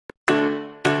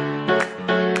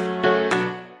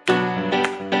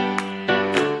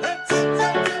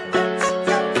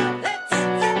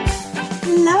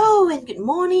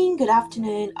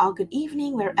afternoon, or good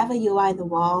evening, wherever you are in the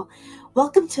world.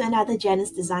 Welcome to another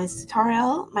Janice Designs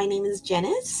tutorial. My name is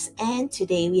Janice, and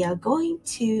today we are going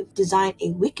to design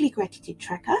a weekly gratitude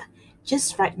tracker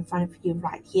just right in front of you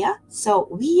right here. So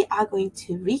we are going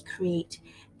to recreate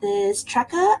this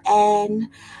tracker, and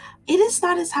it is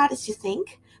not as hard as you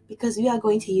think because we are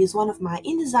going to use one of my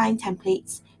InDesign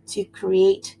templates to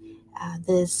create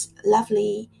this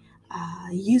lovely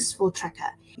useful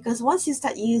tracker. Because once you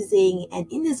start using an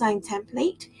InDesign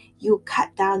template, you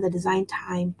cut down the design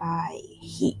time by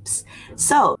heaps.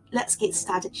 So let's get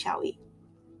started, shall we?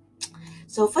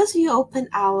 So first we open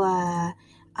our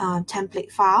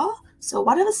template file. So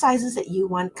whatever sizes that you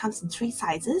want comes in 3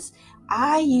 sizes.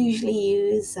 I usually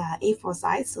use A4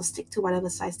 size, so stick to whatever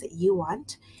size that you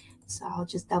want. So I'll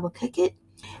just double click it,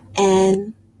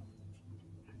 and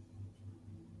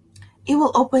it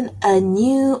will open a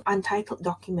new untitled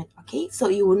document. Okay, so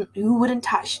you wouldn't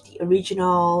touch the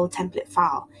original template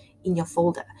file in your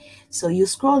folder. So you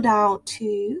scroll down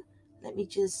to, let me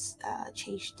just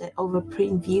change the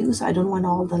overprint view so I don't want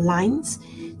all the lines,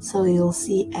 so you'll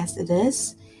see as it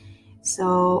is.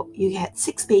 So you had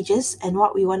 6 pages, and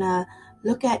what we want to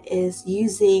look at is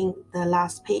using the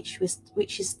last page,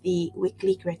 which is the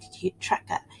weekly gratitude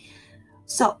tracker.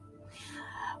 So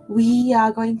we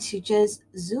are going to just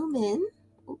zoom in.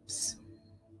 Oops.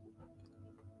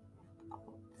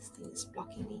 Oh, this thing is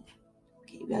blocking me.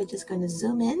 Okay, we are just going to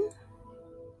zoom in.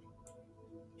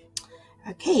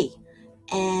 Okay,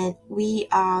 and we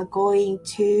are going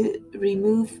to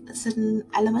remove certain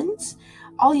elements.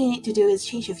 All you need to do is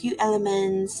change a few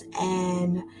elements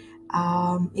and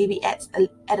maybe add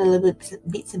a little bit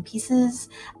bits and pieces,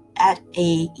 add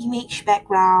a image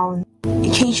background.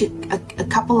 You change a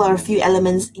couple or a few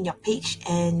elements in your page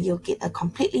and you'll get a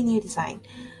completely new design.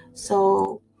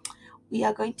 So we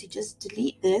are going to just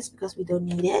delete this because we don't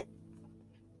need it.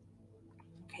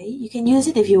 Okay, you can use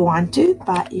it if you want to,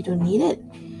 but you don't need it.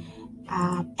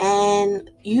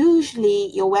 And usually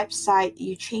your website,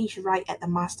 you change right at the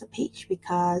master page,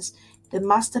 because the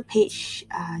master page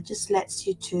just lets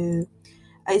you to,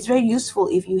 it's very useful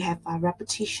if you have a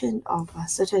repetition of a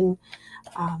certain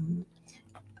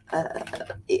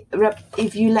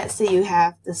if you, let's say you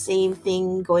have the same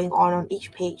thing going on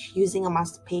each page. Using a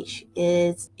master page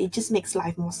it just makes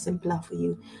life more simpler for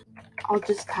you. I'll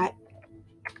just type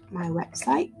my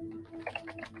website.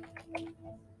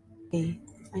 Okay,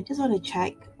 I just want to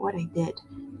check what I did.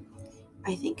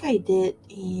 I think I did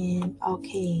in,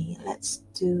 okay, let's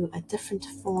do a different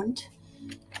font.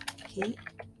 Okay,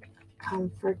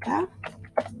 Comforter.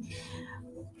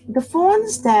 The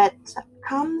fonts that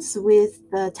comes with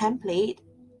the template,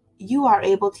 you are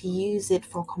able to use it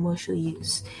for commercial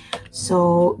use.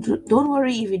 So don't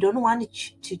worry if you don't want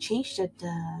to change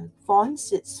the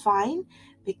fonts. It's fine,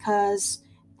 because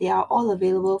they are all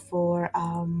available for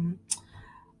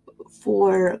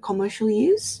commercial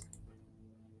use.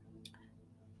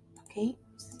 Okay,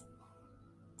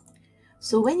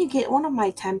 so when you get one of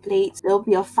my templates, there'll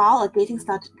be a file, a getting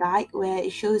started guide, where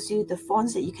it shows you the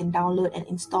fonts that you can download and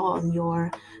install on your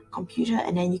computer,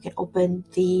 and then you can open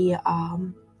the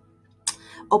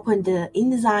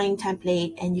InDesign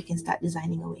template and you can start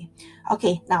designing away.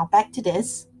 Okay, now back to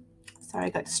this. Sorry, I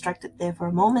got distracted there for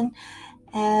a moment.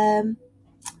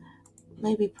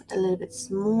 Maybe put a little bit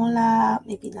smaller,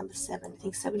 maybe number 7. I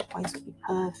think 7 points would be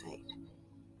perfect.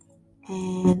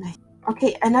 And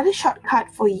okay, another shortcut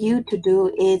for you to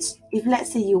do is, if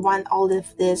let's say you want all of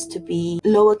this to be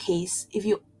lowercase, if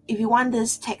you want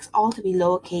this text all to be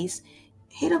lowercase,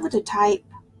 head over to type,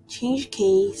 change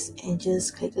case, and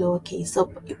just click lowercase.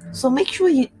 So make sure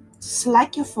you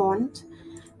select your font,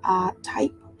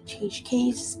 type, change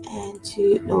case, and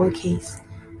to lowercase.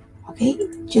 Okay,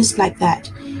 just like that.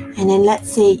 And then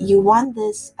let's say you want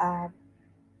this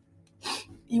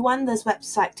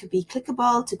website to be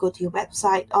clickable. To go to your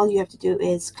website, all you have to do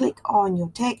is click on your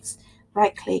text,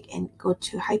 right click, and go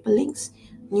to hyperlinks,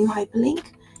 new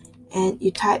hyperlink, and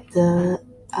you type the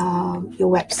your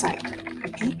website.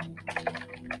 Okay,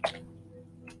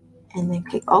 and then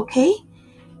click OK.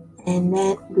 And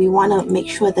then we want to make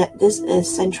sure that this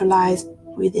is centralized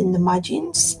within the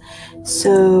margins.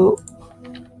 So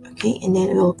okay, and then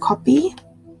it will copy,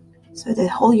 so that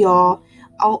hold your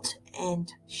Alt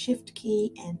and Shift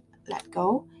key and let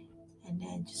go, and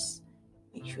then just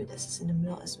make sure this is in the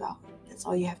middle as well. That's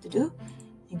all you have to do.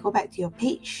 And go back to your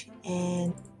page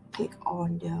and click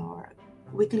on your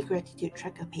weekly gratitude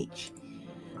tracker page.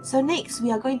 So next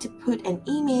we are going to put an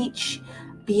image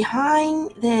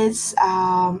behind this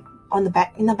in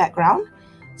the background.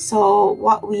 So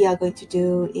what we are going to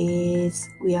do is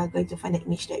we are going to find the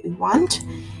image that we want.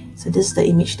 So this is the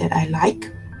image that I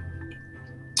like.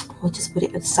 we'll just put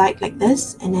it aside like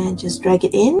this and then just drag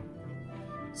it in.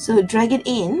 So drag it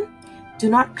in. Do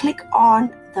not click on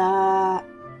the,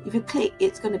 if you click,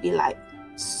 it's going to be like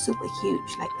super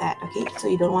huge like that. Okay, so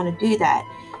you don't want to do that.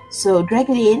 So drag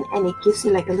it in and it gives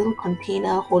you like a little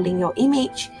container holding your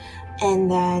image, and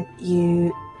then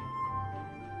you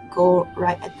go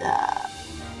right at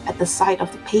the side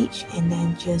of the page and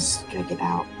then just drag it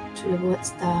out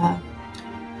towards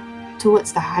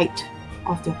the height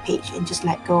of your page and just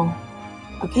let go.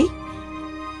 Okay,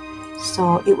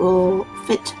 so it will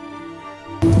fit,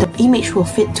 the image will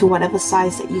fit to whatever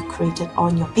size that you created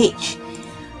on your page.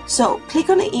 So click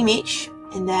on the image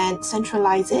and then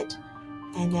centralize it,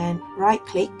 and then right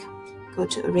click, go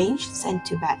to arrange, send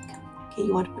to back. Okay,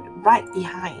 you want to put it right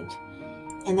behind,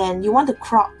 and then you want to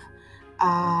crop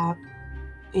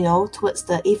you know, towards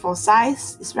the A4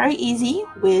 size. It's very easy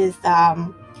with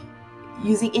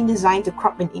using InDesign to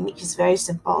crop an image. Is very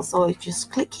simple. So you just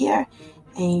click here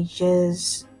and you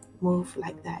just move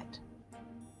like that.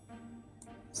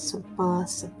 Super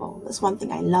simple. That's one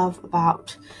thing I love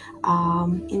about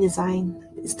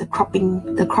InDesign, is the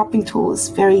cropping tool is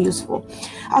very useful.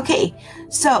 Okay,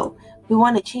 so we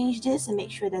want to change this and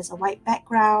make sure there's a white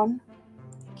background.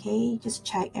 Okay, just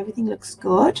check everything looks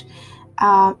good.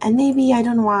 And maybe I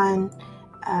don't want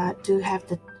to have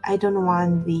the, I don't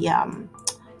want the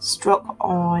stroke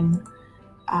on,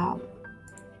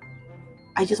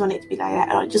 I just want it to be like that.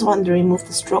 I just want to remove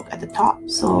the stroke at the top.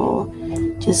 So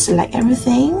just select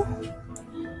everything,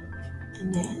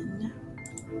 and then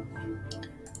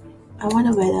I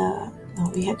wonder whether, no,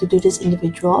 we have to do this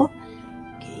individual.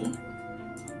 Okay,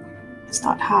 it's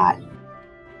not hard.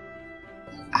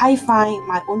 I find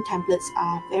my own templates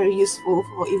are very useful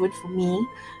even for me.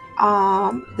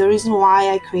 The reason why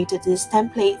I created these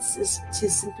templates is to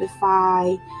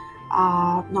simplify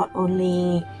not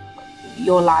only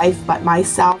your life but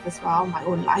myself as well, my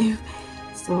own life.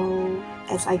 So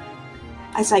as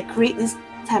I create these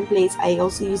templates, I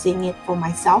also using it for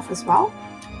myself as well,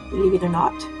 believe it or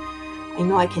not. I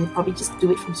know I can probably just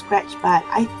do it from scratch, but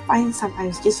I find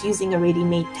sometimes just using a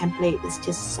ready-made template is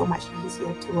just so much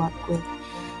easier to work with.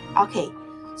 Okay,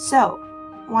 so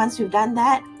once we've done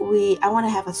that, I want to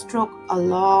have a stroke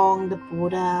along the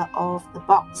border of the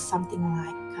box, something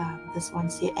like this one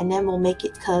here, and then we'll make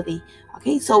it curvy.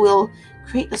 Okay, so we'll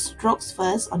create the strokes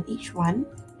first on each one.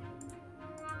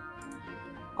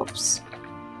 Oops.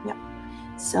 Yep.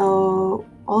 So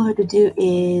all we have to do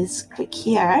is click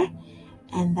here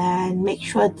and then make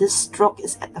sure this stroke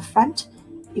is at the front.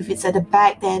 If it's at the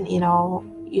back, then you know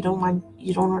you don't want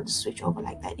to switch over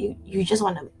like that. You just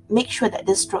want to make sure that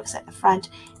this stroke is at the front,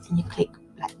 and you click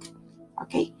black.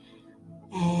 Okay,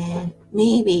 and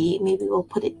maybe we'll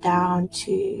put it down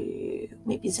to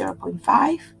maybe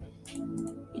 0.5.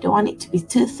 You don't want it to be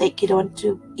too thick, you don't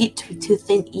want it to be too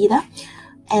thin either.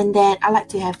 And then I like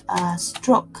to have a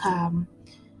stroke.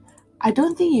 I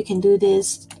don't think you can do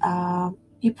this.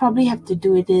 You probably have to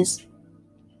do this.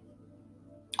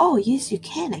 Oh yes, you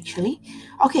can actually.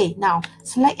 Okay, now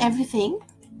select everything.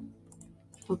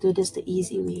 We'll do this the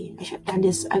easy way. I should have done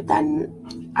this. I've done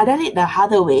it the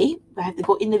harder way. I have to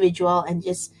go individual and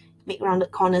just make rounded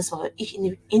corners for each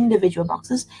individual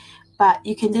boxes. But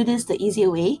you can do this the easier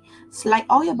way. Select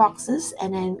all your boxes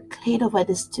and then head over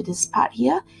to this part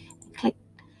here. Click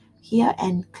here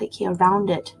and click here,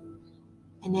 round it.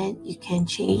 And then you can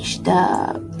change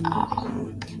the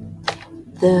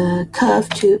curve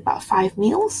to about 5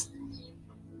 mils,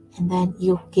 and then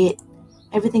you'll get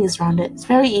everything is rounded. It's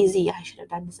very easy. I should have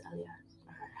done this earlier.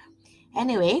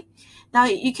 Anyway, now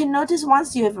you can notice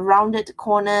once you have rounded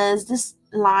corners, this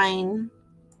line,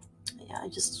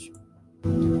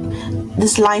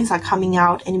 these lines are coming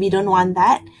out, and we don't want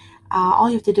that. All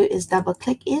you have to do is double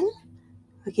click in.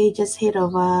 Okay, just head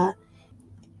over,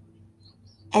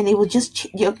 and it will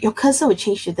just your cursor will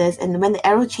change to this, and when the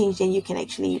arrow changes, then you can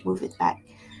actually move it back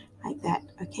like that.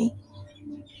 Okay,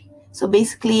 so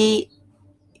basically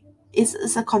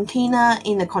it's a container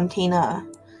in a container.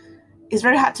 It's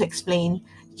very hard to explain.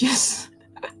 Just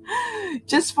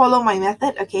follow my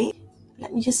method. Okay,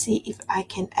 let me just see if I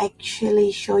can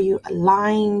actually show you a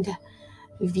aligned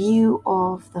view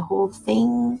of the whole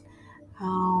thing.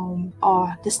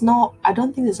 Or there's no, I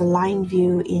don't think there's a line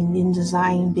view in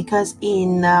InDesign, because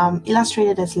in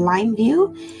Illustrator there's line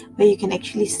view where you can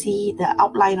actually see the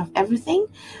outline of everything.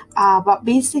 But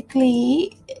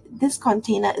basically this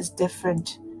container is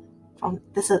different from,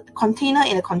 there's a container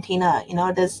in a container. You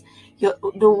know, there's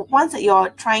the ones that you're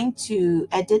trying to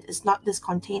edit is not this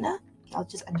container. Okay, I'll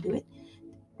just undo it.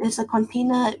 There's a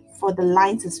container for the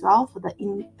lines as well,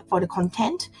 for the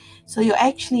content. So you're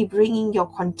actually bringing your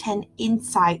content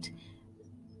inside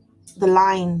the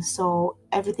line so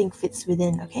everything fits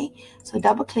within. Okay, so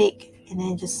double click and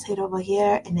then just head over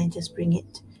here and then just bring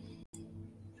it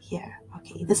here.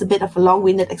 Okay, this is a bit of a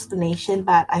long-winded explanation,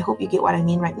 but I hope you get what I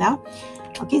mean right now.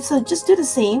 Okay, so just do the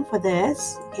same for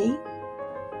this. Okay,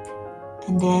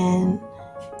 and then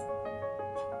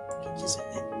just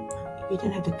like that. You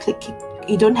don't have to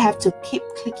you don't have to keep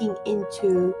clicking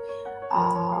into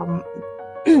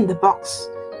the box.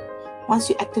 Once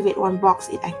you activate one box,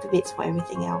 it activates for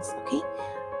everything else. Okay,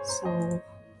 so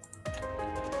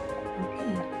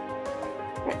okay,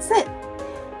 that's it.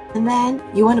 And then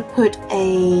you want to put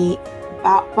a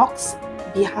box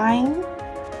behind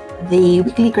the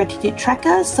weekly gratitude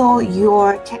tracker so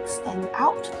your text stands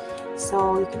out.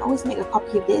 So you can always make a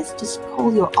copy of this. Just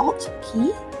hold your Alt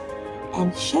key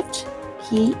and Shift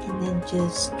key and then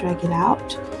just drag it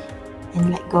out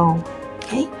and let go.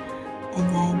 Okay,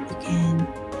 and then you can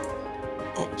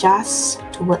adjust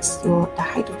towards the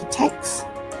height of the text.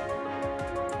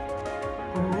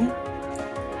 Alright,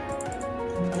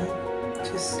 and then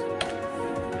just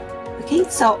okay,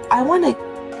 so I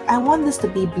want this to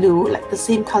be blue, like the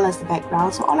same color as the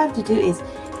background. So all I have to do is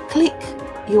click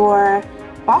your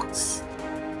box,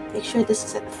 make sure this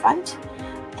is at the front,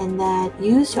 and then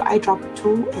use your eyedropper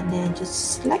tool and then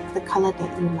just select the color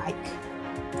that you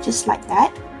like, just like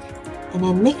that. And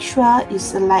then make sure you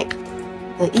select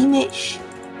the image,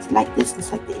 select this and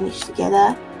select the image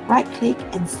together, right click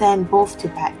and send both to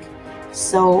back,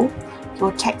 so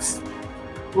your text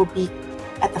will be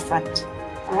at the front.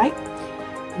 Alright,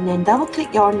 and then double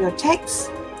click on your text.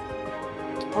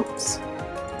 Oops.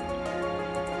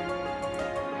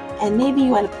 And maybe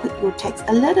you want to put your text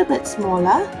a little bit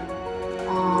smaller,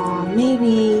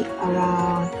 maybe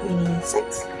around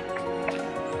 26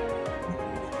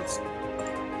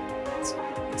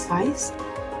 size.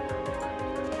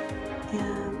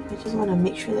 And I just want to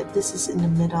make sure that this is in the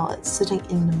middle, it's sitting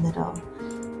in the middle.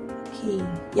 Okay,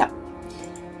 yep.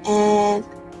 And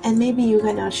maybe you're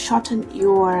gonna shorten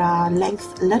your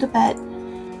length a little bit,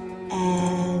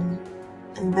 and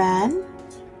then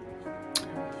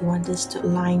you want this to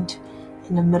align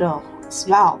in the middle as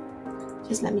well.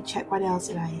 Just let me check what else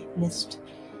that I missed.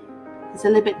 It's a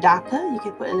little bit darker. You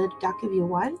can put a little darker if you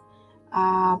want.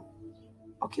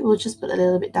 Okay, we'll just put a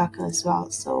little bit darker as well.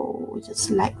 So we just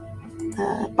select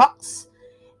the box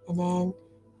and then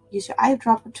use your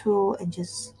eyedropper tool and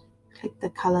just click the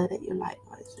color that you like.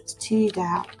 It's too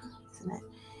dark, isn't it?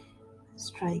 Let's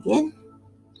try again.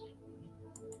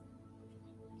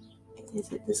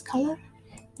 Is it this color?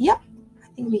 Yep, I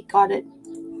think we got it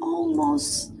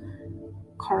almost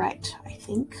correct, I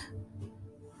think.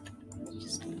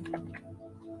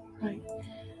 Right.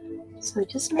 So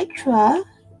just make sure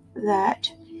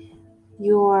that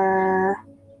your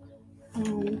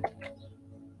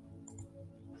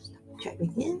check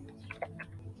again.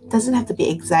 Doesn't have to be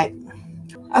exact.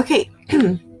 Okay.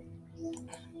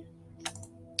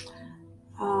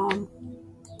 I'll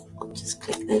just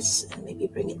click this and maybe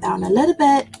bring it down a little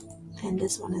bit, and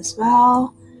this one as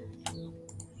well.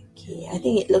 Okay, I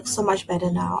think it looks so much better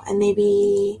now, and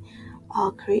maybe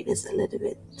I'll create this a little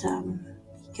bit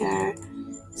bigger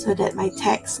so that my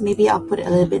text, maybe I'll put it a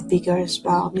little bit bigger as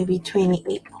well, maybe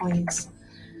 28 points.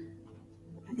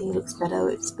 I think it looks better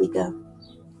if it's bigger.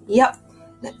 Yep,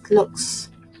 that looks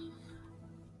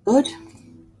good.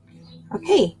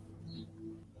 Okay,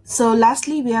 so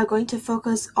lastly we are going to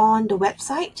focus on the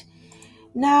website.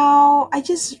 Now I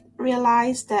just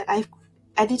realized that I've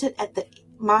edited at the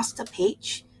master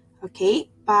page, okay,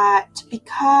 but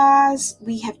because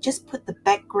we have just put the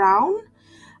background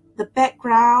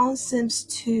seems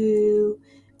to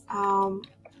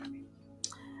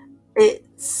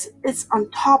it's on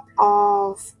top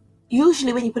of,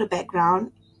 usually when you put a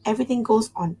background, everything goes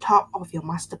on top of your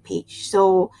master page,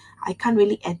 so I can't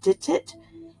really edit it.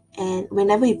 And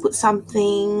whenever you put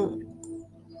something,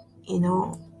 you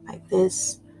know, like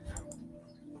this,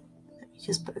 let me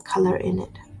just put a color in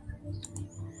it.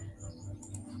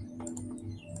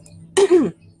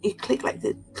 You click like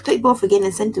this, click both again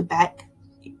and send to back.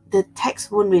 The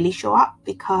text won't really show up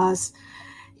because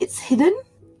it's hidden.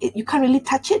 You can't really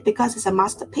touch it because it's a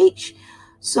master page.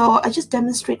 So I just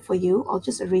demonstrate for you. I'll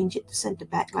just arrange it to send to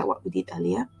back like what we did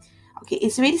earlier. Okay,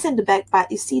 it's really sent to back,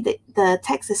 but you see that the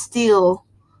text is still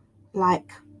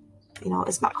like, you know,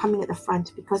 it's not coming at the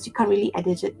front because you can't really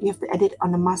edit it. You have to edit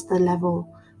on the master level,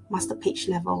 master page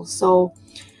level. So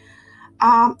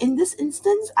in this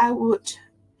instance, I would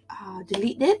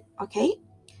delete it. Okay,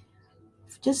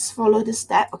 just follow this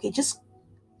step. Okay, just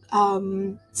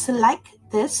select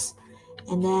this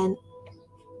and then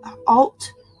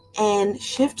Alt and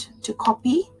Shift to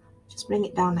copy. Just bring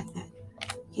it down like that.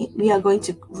 Okay, Okay, we are going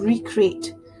to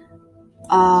recreate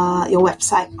your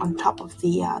website on top of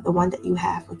the one that you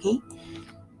have. Okay,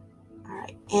 all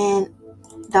right, and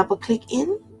double click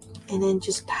in, and then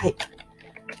just type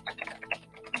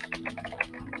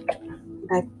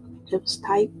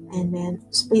and then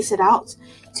space it out.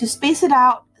 To space it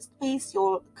out, space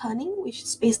your kerning, which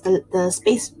space the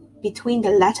space between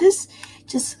the letters.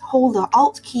 Just hold the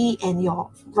Alt key and your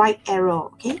right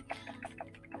arrow. Okay,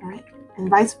 all right, and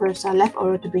vice versa, left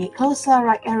arrow to bring it closer,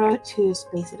 right arrow to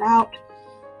space it out.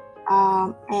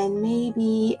 And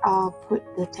maybe I'll put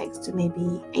the text to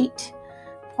maybe 8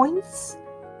 points,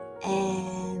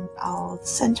 and I'll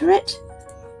center it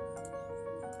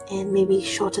and maybe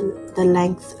shorten the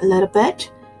length a little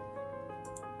bit.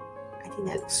 I think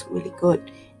that looks really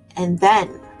good. And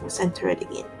then center it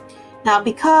again. Now,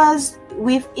 because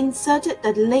we've inserted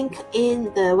the link in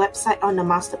the website on the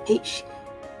master page,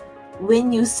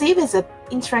 when you save as an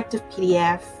interactive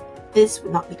PDF, this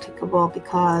will not be clickable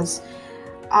because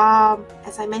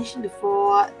as I mentioned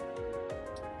before,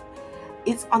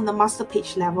 it's on the master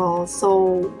page level.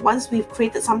 So once we've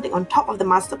created something on top of the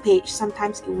master page,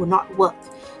 sometimes it will not work.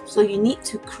 So you need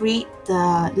to create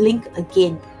the link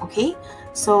again. Okay,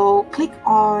 so click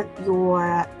on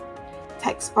your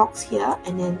text box here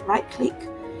and then right click,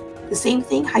 the same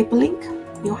thing, hyperlink,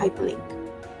 new hyperlink.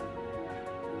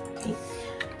 Okay,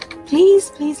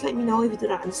 please let me know if you do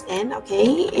not understand,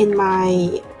 okay, in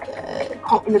my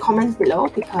in the comments below,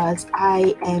 because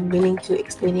I am willing to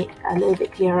explain it a little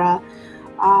bit clearer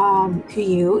to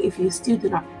you if you still do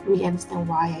not really understand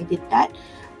why I did that.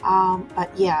 But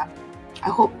yeah, I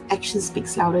hope action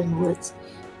speaks louder than words.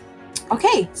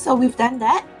 Okay, so we've done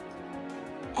that,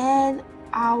 and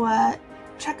our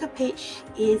tracker page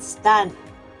is done.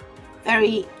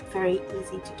 Very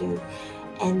easy to do.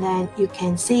 And then you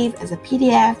can save as a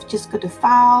PDF. Just go to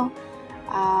File,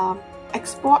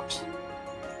 Export.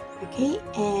 Okay,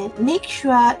 and make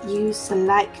sure you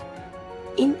select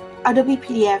in Adobe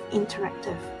PDF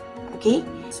Interactive. Okay,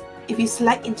 if you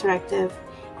select Interactive,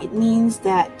 it means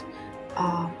that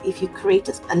if you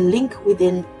created a link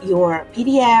within your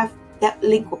PDF, that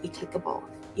link will be clickable.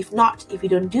 If not, if you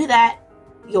don't do that,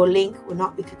 your link will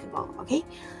not be clickable. Okay,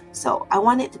 so I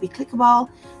want it to be clickable,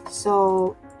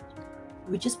 so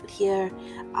we just put here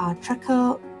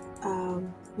tracker.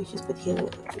 We just put here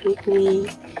weekly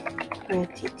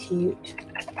gratitude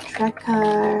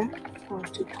tracker for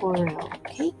tutorial.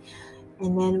 Okay,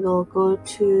 and then we'll go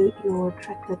to your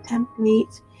tracker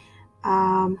template.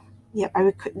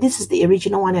 This is the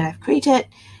original one that I've created,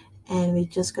 and we're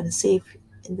just going to save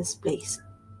in this place.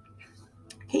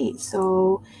 Okay,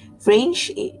 so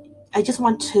range, I just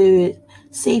want to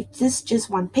save this just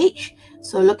one page.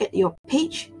 So look at your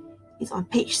page, it's on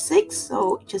page 6,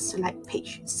 so just select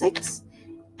page 6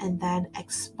 and then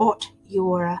export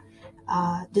your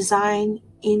design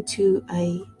into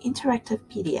a interactive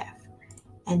PDF,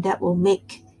 and that will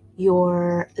make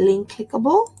your link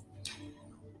clickable.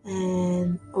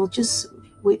 And we'll just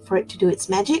wait for it to do its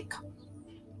magic.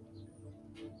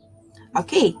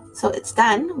 Okay, so it's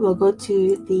done. We'll go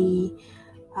to the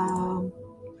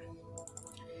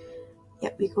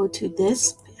we go to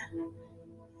this.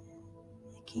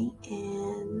 Okay,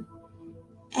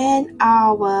 and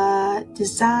our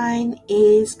design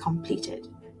is completed.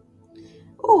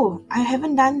 Oh, I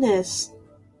haven't done this.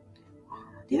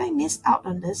 Did I miss out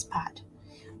on this part?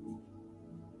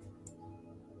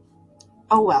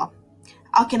 Oh well,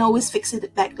 I can always fix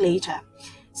it back later.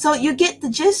 So you get the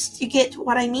gist, you get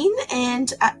what I mean.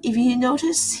 And if you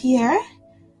notice here,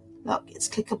 look, it's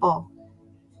clickable.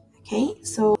 Okay,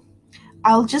 so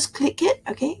I'll just click it,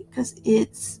 okay, because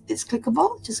it's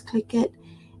clickable. Just click it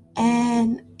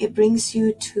and it brings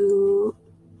you to,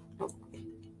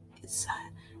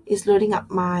 it's loading up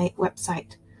my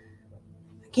website.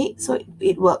 Okay, so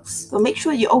it works. So make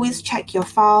sure you always check your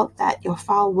file, that your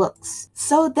file works.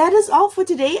 So that is all for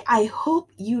today. I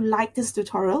hope you like this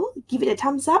tutorial. Give it a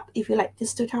thumbs up if you like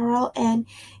this tutorial. And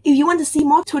if you want to see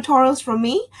more tutorials from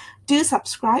me, do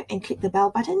subscribe and click the bell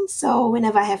button. So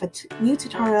whenever I have a new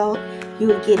tutorial, you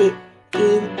will get it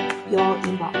in your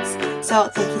inbox. So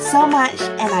thank you so much,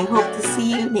 and I hope to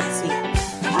see you next week.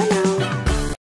 Bye now.